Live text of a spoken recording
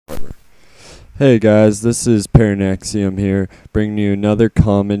Hey guys, this is Paranexium here, bringing you another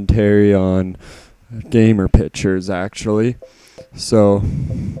commentary on gamer pictures actually. So,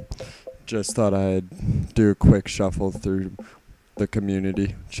 just thought I'd do a quick shuffle through the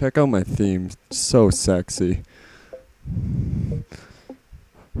community. Check out my theme, so sexy.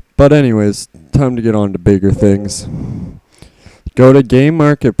 But anyways, time to get on to bigger things. Go to Game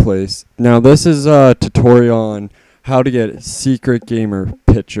Marketplace. Now this is a tutorial on how to get secret gamer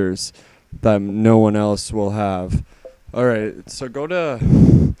pictures that no one else will have. Alright, so go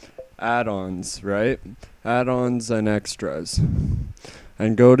to add-ons, right? Add-ons and extras.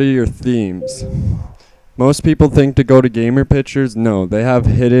 And go to your themes. Most people think to go to gamer pictures. No, they have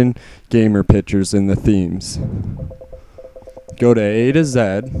hidden gamer pictures in the themes. Go to A to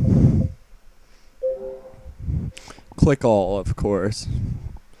Z. Click all, of course.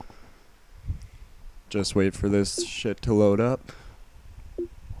 Just wait for this shit to load up.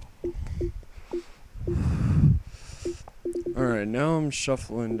 Alright, now I'm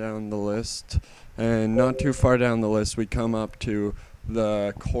shuffling down the list, and not too far down the list we come up to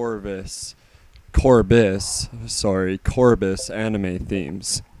the Corbis anime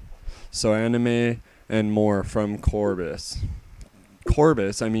themes. So anime and more from Corbis.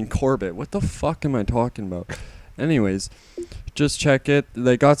 I mean Corbett. What the fuck am I talking about? Anyways, just check it.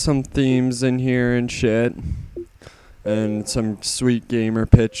 They got some themes in here and shit, and some sweet gamer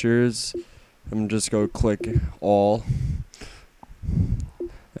pictures. I'm just go click all.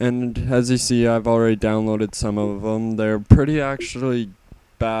 And as you see, I've already downloaded some of them. They're pretty actually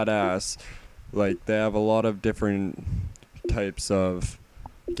badass. Like, they have a lot of different types of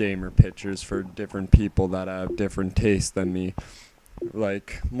gamer pictures for different people that have different tastes than me.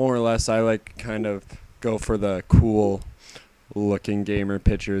 Like, more or less, I like kind of go for the cool looking gamer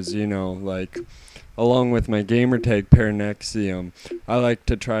pictures, you know, like, along with my gamer tag Paranexium, I like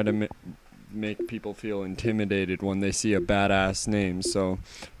to try to make people feel intimidated when they see a badass name. So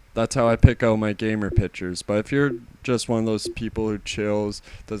that's how I pick out my gamer pictures. But if you're just one of those people who chills,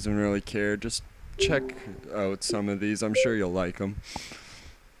 doesn't really care, just check out some of these. I'm sure you'll like them.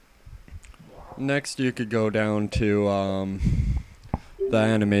 Next, you could go down to the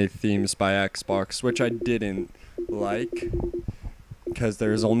anime themes by Xbox, which I didn't like because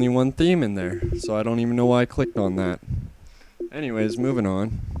there's only one theme in there, so I don't even know why I clicked on that. Anyways, moving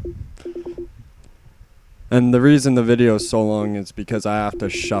on. And the reason the video is so long is because I have to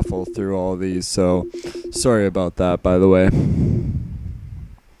shuffle through all these, so sorry about that, by the way.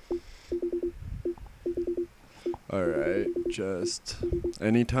 Alright, just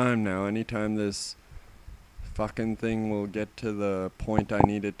anytime this fucking thing will get to the point I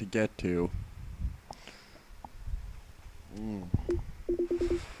need it to get to.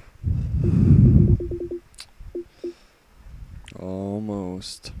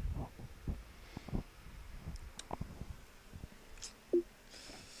 Almost.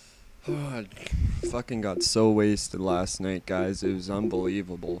 I fucking got so wasted last night, guys. It was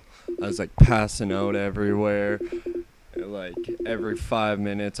unbelievable. I was like passing out everywhere. Like every 5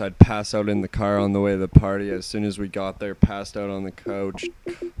 minutes I'd pass out in the car on the way to the party. As soon as we got there, passed out on the couch,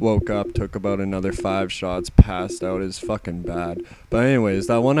 woke up, took about another 5 shots, passed out. Is fucking bad. But anyways,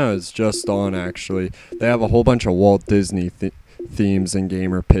 that one I was just on, actually, they have a whole bunch of Walt Disney themes and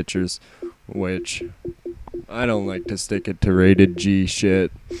gamer pictures, which I don't like to stick it to rated G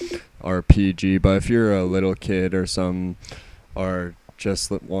shit or PG, but if you're a little kid or some, or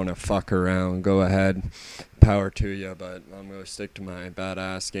just want to fuck around, go ahead, power to you, but I'm going to stick to my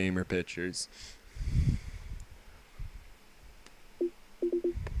badass gamer pictures.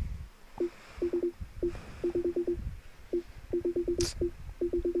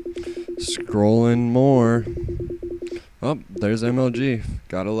 Scrolling more. Oh, there's MLG.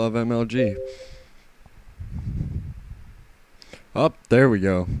 Gotta love MLG. Oh, there we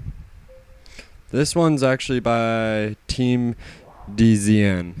go. This one's actually by Team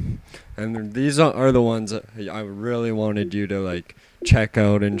DZN. And these are the ones that I really wanted you to like check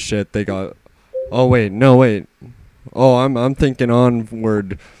out and shit. They got, oh wait, no wait. Oh, I'm thinking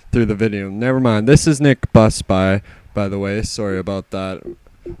onward through the video. Never mind. This is Nick Bus by the way. Sorry about that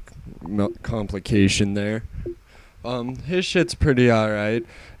complication there. His shit's pretty alright.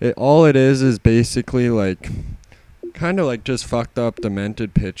 All it is basically like kind of like just fucked up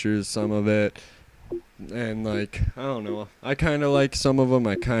demented pictures, some of it. And like, I don't know, I kind of like some of them,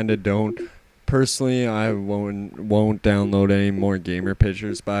 I kind of don't. Personally, I won't download any more gamer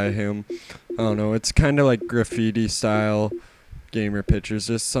pictures by him. I don't know, it's kind of like graffiti style gamer pictures,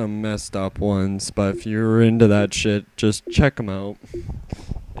 just some messed up ones. But if you're into that shit, just check them out.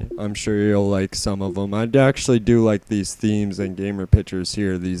 I'm sure you'll like some of them. I actually do like these themes and gamer pictures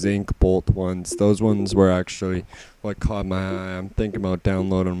here, these ink bolt ones. Those ones were actually what caught my eye. I'm thinking about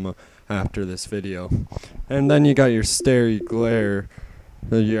downloading them after this video. And then you got your starry glare,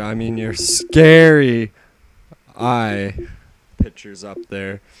 your scary eye pictures up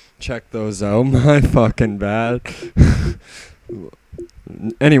there. Check those out. My fucking bad.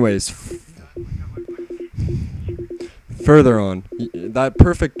 Anyways, further on, that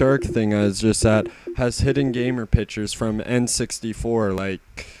Perfect Dark thing I was just at has hidden gamer pictures from N64, like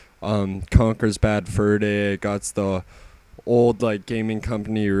Conker's Bad Fur Day. It got the old like gaming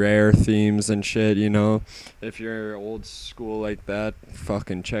company Rare themes and shit, you know. If you're old school like that,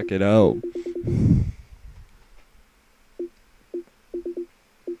 fucking check it out.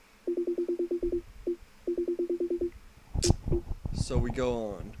 So we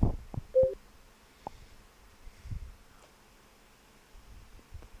go on.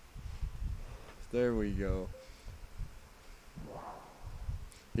 There we go.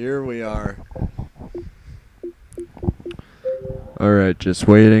 Here we are. Alright, just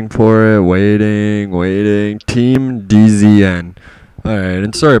waiting for it. Waiting. Team DZN. Alright,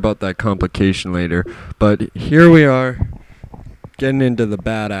 and sorry about that complication later. But here we are. Getting into the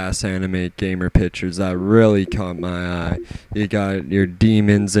badass anime gamer pictures that really caught my eye. You got your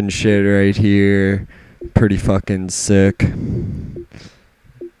demons and shit right here. Pretty fucking sick.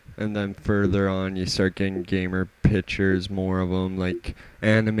 And then further on, you start getting gamer pictures, more of them, like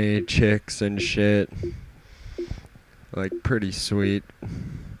anime chicks and shit. Like, pretty sweet.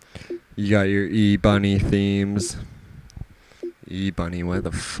 You got your E-Bunny themes. E-Bunny, what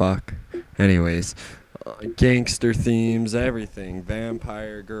the fuck? Anyways, gangster themes, everything.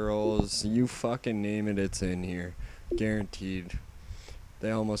 Vampire girls, you fucking name it, it's in here. Guaranteed.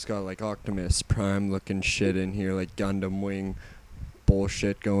 They almost got like Optimus Prime looking shit in here, like Gundam Wing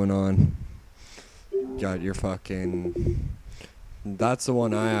bullshit going on. Got your fucking... That's the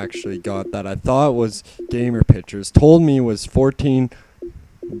one I actually got that I thought was gamer pictures. Told me was 14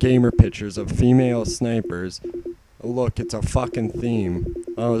 gamer pictures of female snipers. Look, it's a fucking theme.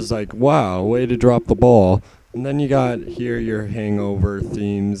 I was like, wow, way to drop the ball. And then you got here your hangover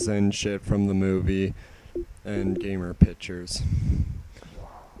themes and shit from the movie and gamer pictures.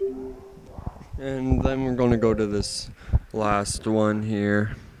 And then we're going to go to this last one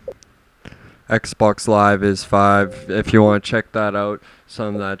here. Xbox Live is 5. If you want to check that out,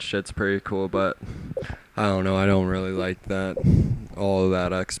 some of that shit's pretty cool, but I don't know, I don't really like that. All of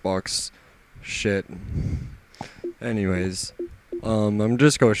that Xbox shit. Anyways, I'm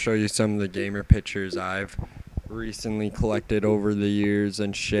just going to show you some of the gamer pictures I've recently collected over the years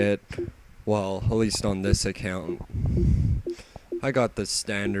and shit. Well, at least on this account. I got the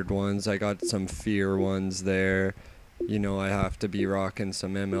standard ones. I got some Fear ones there. You know, I have to be rocking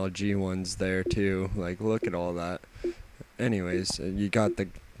some MLG ones there too. Like, look at all that. Anyways, you got the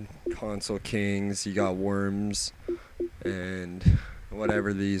Console Kings, you got Worms, and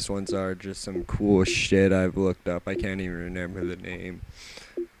whatever these ones are, just some cool shit I've looked up. I can't even remember the name.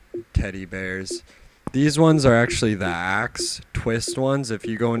 Teddy bears. These ones are actually the Axe Twist ones. If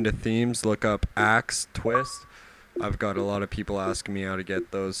you go into themes, look up Axe Twist. I've got a lot of people asking me how to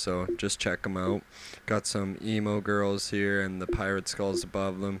get those, so just check them out. Got some emo girls here and the pirate skulls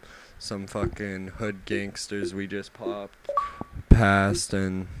above them. Some fucking hood gangsters we just popped past,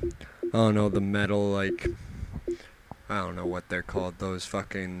 and I don't know, the metal, like, I don't know what they're called, those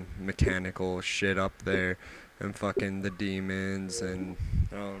fucking mechanical shit up there, and fucking the demons, and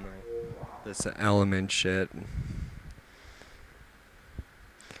I don't know, this element shit.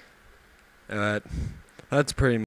 That's pretty much